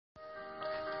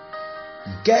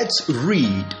Get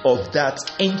rid of that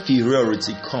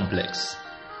inferiority complex.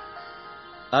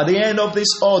 At the end of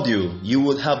this audio, you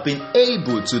would have been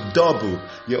able to double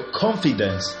your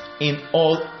confidence in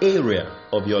all areas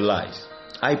of your life.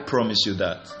 I promise you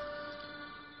that.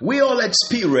 We all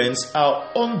experience our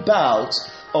own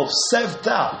bouts of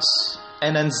self-doubts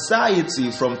and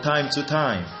anxiety from time to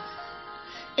time.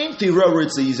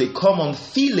 Inferiority is a common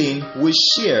feeling we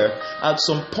share at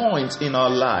some point in our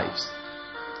lives.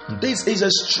 This is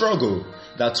a struggle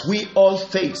that we all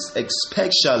face,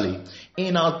 especially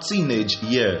in our teenage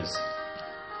years.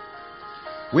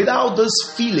 Without this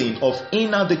feeling of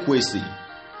inadequacy,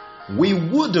 we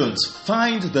wouldn't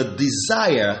find the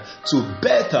desire to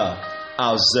better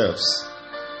ourselves.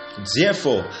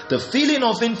 Therefore, the feeling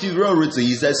of inferiority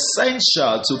is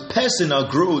essential to personal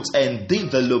growth and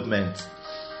development.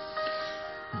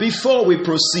 Before we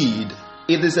proceed,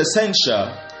 it is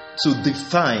essential to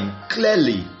define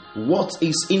clearly what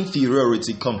is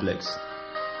inferiority complex.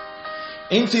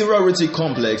 Inferiority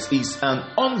complex is an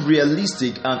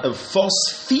unrealistic and a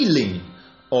false feeling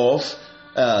of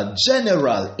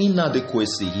general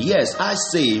inadequacy. Yes, I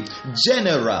say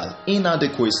general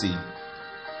inadequacy.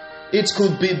 It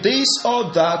could be this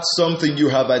or that, something you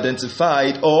have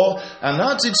identified, or an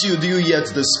attitude you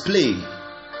yet display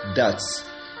that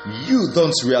you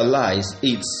don't realize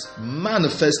it's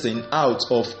manifesting out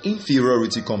of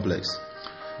inferiority complex.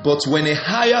 But when a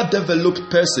higher developed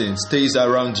person stays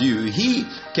around you, he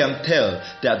can tell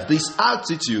that this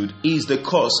attitude is the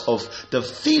cause of the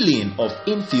feeling of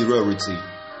inferiority.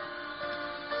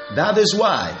 That is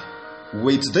why,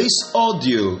 with this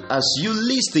audio, as you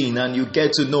listen and you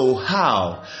get to know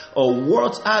how or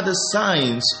what are the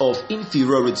signs of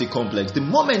inferiority complex, the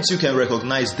moment you can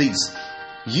recognize this,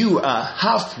 you are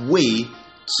halfway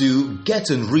to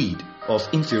getting rid of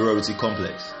inferiority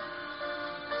complex.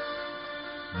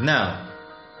 Now,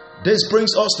 this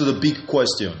brings us to the big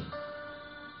question.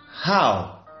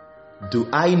 How do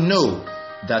I know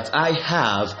that I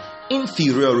have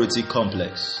inferiority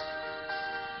complex?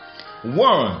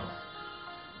 1.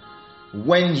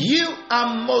 When you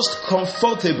are most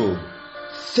comfortable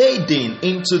fading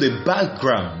into the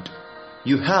background,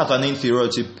 you have an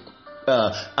inferiority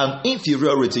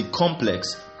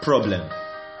complex problem.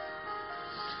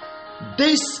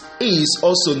 This is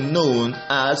also known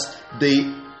as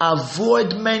the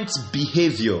avoidant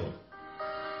behavior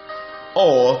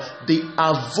or the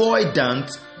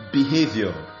avoidant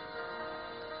behavior.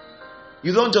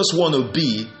 You don't just want to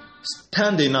be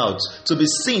standing out, to be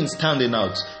seen standing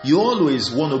out. You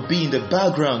always want to be in the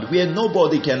background where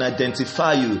nobody can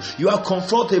identify you. You are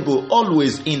comfortable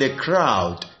always in the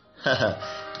crowd.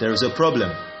 There is a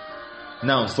problem.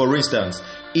 Now, for instance,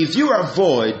 if you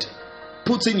avoid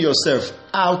putting yourself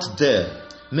out there,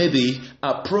 maybe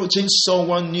approaching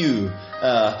someone new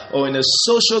or in a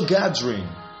social gathering,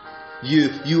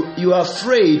 you are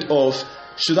afraid of,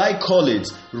 should I call it,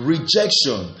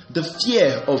 rejection. The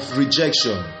fear of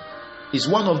rejection is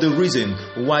one of the reasons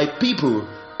why people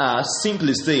are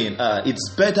simply saying, it's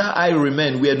better I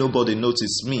remain where nobody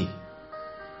notices me.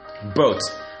 But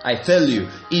I tell you,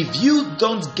 if you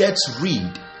don't get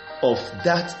rid of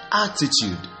that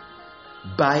attitude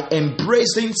by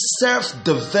embracing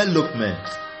self-development,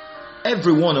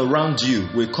 everyone around you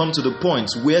will come to the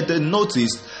point where they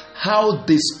notice how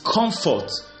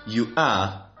discomfort you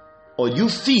are or you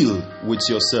feel with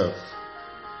yourself.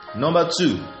 Number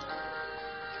 2,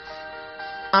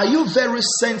 are you very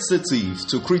sensitive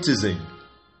to criticism?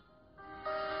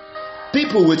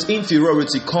 People with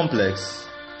inferiority complex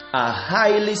are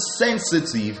highly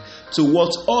sensitive to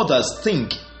what others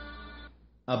think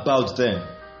about them.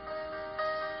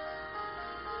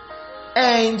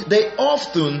 And they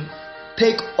often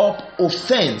take up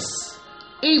offense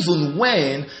even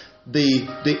when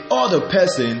the other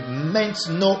person meant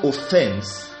no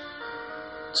offense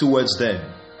towards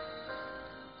them.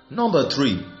 Number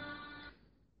 3,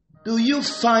 do you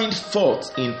find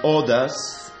fault in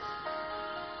others?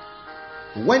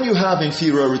 When you have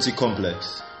inferiority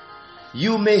complex,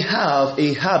 you may have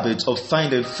a habit of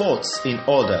finding faults in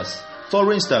others.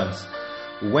 For instance,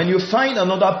 when you find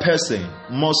another person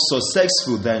more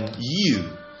successful than you,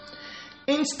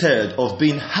 instead of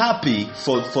being happy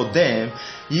for them,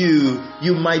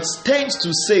 you might tend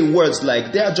to say words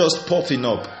like, they are just puffing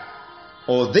up,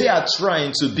 or they are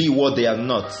trying to be what they are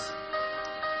not.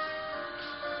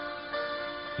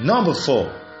 Number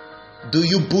 4, do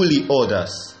you bully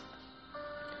others?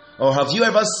 Or have you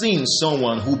ever seen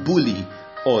someone who bully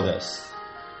others?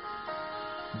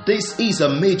 This is a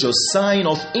major sign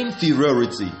of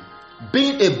inferiority.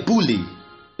 Being a bully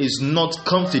is not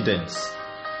confidence.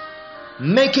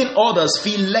 making others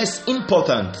feel less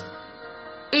important,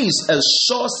 is a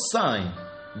sure sign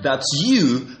that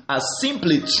you are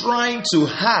simply trying to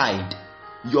hide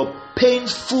your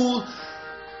painful,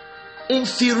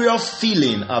 inferior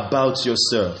feeling about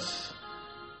yourself.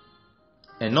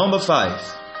 And number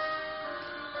 5,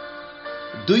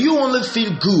 do you only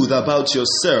feel good about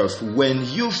yourself when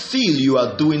you feel you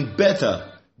are doing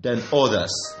better than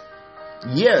others?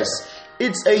 Yes,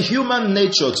 it's a human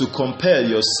nature to compare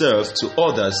yourself to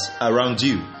others around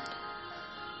you.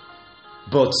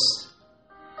 But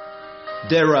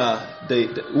there are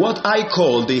what I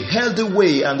call the healthy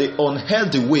way and the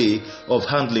unhealthy way of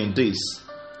handling this.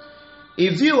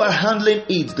 If you are handling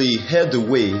it the healthy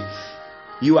way,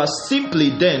 you are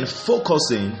simply then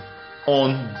focusing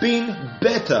on being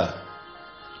better,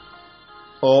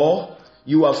 or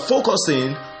you are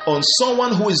focusing on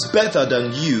someone who is better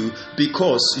than you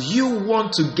because you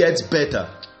want to get better.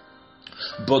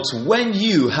 But when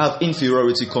you have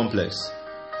inferiority complex,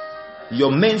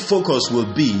 your main focus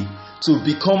will be to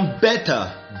become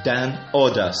better than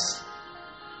others.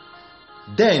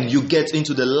 Then you get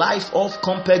into the life of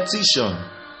competition.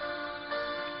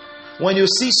 When you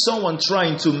see someone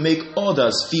trying to make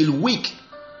others feel weak,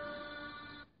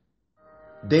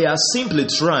 they are simply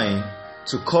trying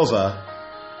to cover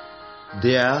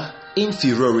their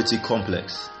inferiority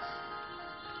complex.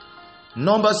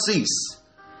 Number 6,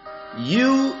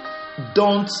 you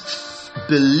don't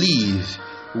believe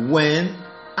when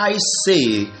I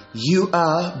say you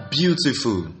are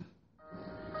beautiful.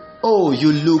 Oh,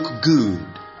 you look good.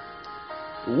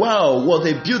 Wow, what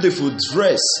a beautiful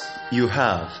dress you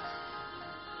have.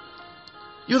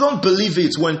 You don't believe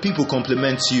it when people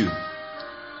compliment you.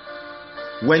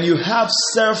 When you have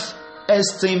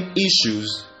self-esteem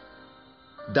issues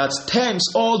that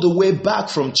stems all the way back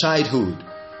from childhood,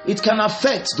 it can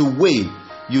affect the way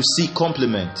you see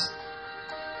compliments.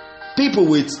 People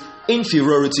with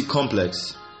inferiority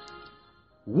complex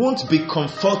won't be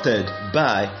comforted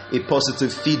by a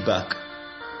positive feedback,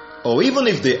 or even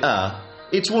if they are,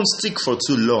 it won't stick for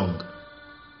too long.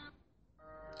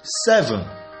 7,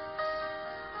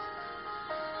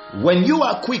 when you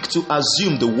are quick to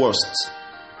assume the worst,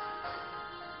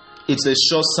 it's a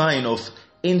sure sign of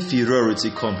inferiority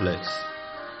complex.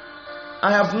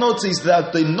 I have noticed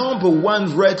that the number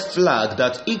 1 red flag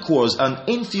that equals an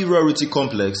inferiority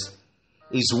complex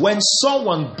is when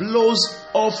someone blows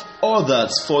off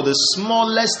others for the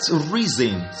smallest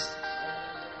reasons.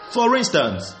 For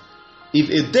instance, if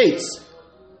a date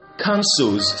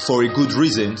cancels for a good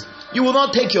reason, you will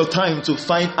not take your time to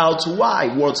find out why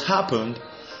what happened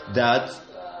that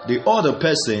the other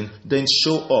person didn't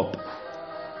show up.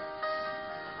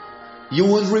 You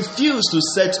will refuse to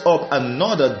set up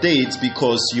another date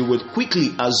because you would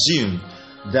quickly assume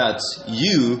that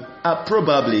you are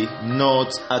probably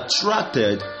not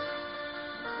attracted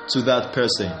to that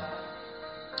person,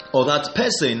 or that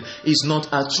person is not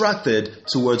attracted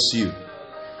towards you.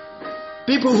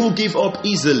 People who give up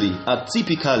easily are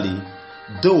typically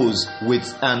those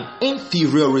with an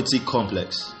inferiority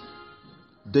complex.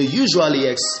 They usually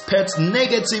expect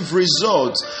negative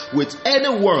results with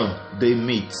anyone they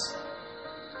meet.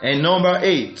 And number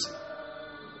 8,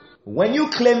 when you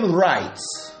claim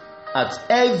rights at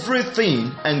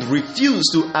everything and refuse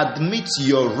to admit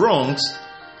your wrongs,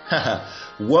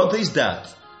 what is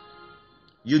that?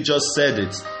 You just said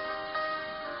it.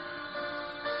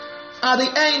 At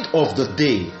the end of the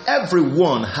day,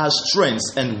 everyone has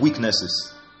strengths and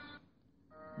weaknesses.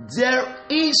 There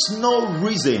is no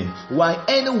reason why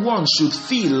anyone should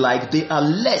feel like they are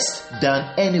less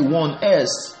than anyone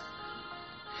else.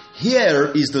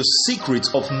 Here is the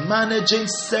secret of managing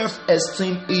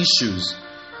self-esteem issues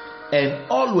and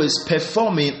always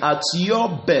performing at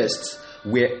your best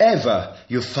wherever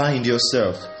you find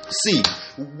yourself. See,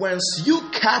 once you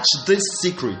catch this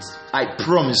secret, I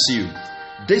promise you,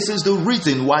 this is the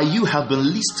reason why you have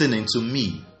been listening to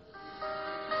me.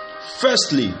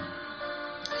 Firstly,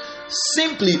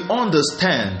 simply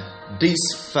understand this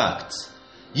fact.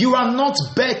 You are not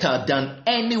better than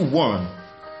anyone,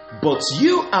 but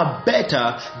you are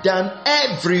better than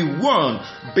everyone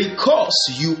because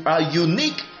you are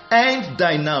unique and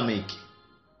dynamic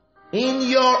in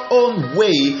your own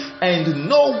way, and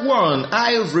no one,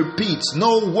 I repeat,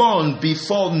 no one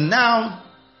before now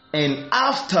and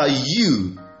after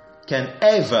you can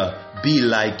ever be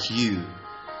like you.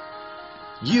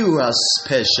 You are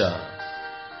special.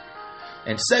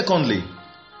 And secondly,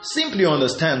 simply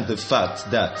understand the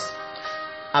fact that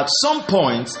at some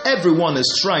point, everyone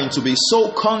is trying to be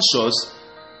so conscious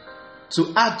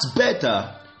to act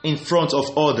better in front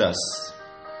of others.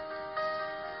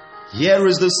 Here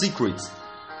is the secret.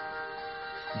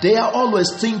 They are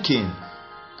always thinking,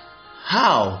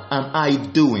 how am I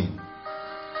doing?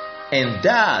 And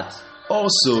that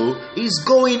also is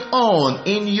going on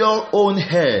in your own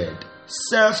head.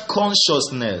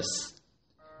 Self-consciousness.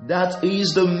 That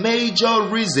is the major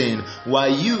reason why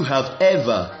you have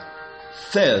ever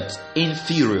felt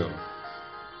inferior.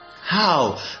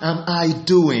 How am I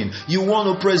doing? You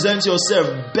want to present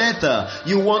yourself better.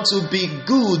 You want to be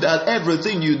good at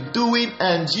everything you're doing,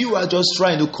 and you are just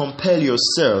trying to compel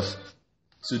yourself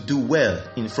to do well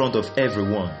in front of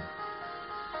everyone.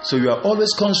 So you are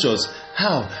always conscious,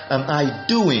 how am I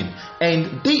doing?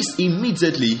 And this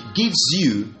immediately gives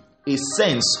you a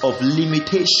sense of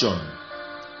limitation.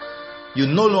 You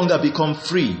no longer become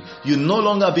free. You no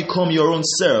longer become your own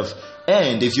self.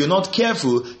 And if you're not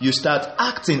careful, you start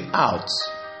acting out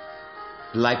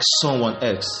like someone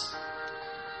else.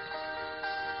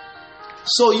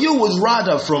 So you would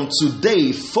rather from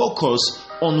today focus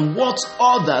on what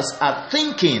others are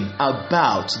thinking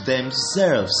about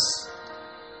themselves.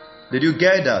 Did you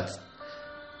get that?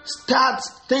 Start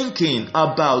thinking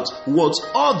about what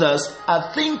others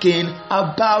are thinking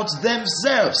about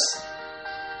themselves.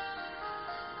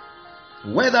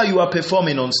 Whether you are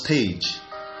performing on stage,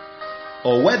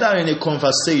 or whether in a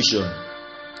conversation,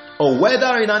 or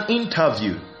whether in an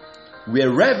interview,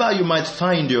 wherever you might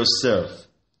find yourself,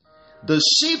 the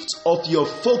shift of your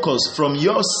focus from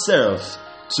yourself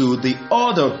to the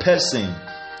other person,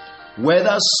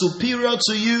 whether superior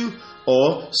to you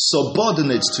or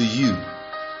subordinate to you,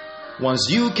 once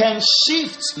you can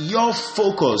shift your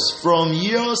focus from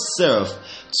yourself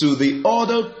to the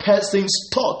other person's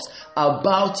thought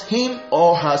about him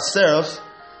or herself,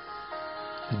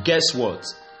 guess what?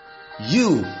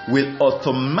 You will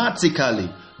automatically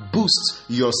boost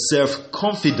your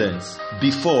self-confidence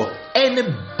before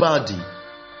anybody.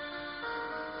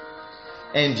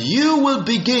 And you will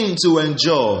begin to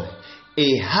enjoy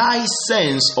a high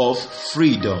sense of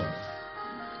freedom.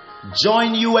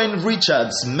 Join UN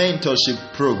Richard's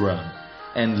mentorship program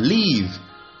and live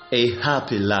a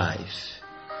happy life.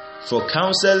 For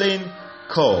counseling,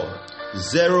 call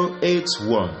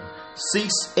 081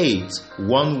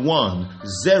 6811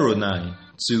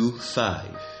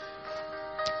 0925.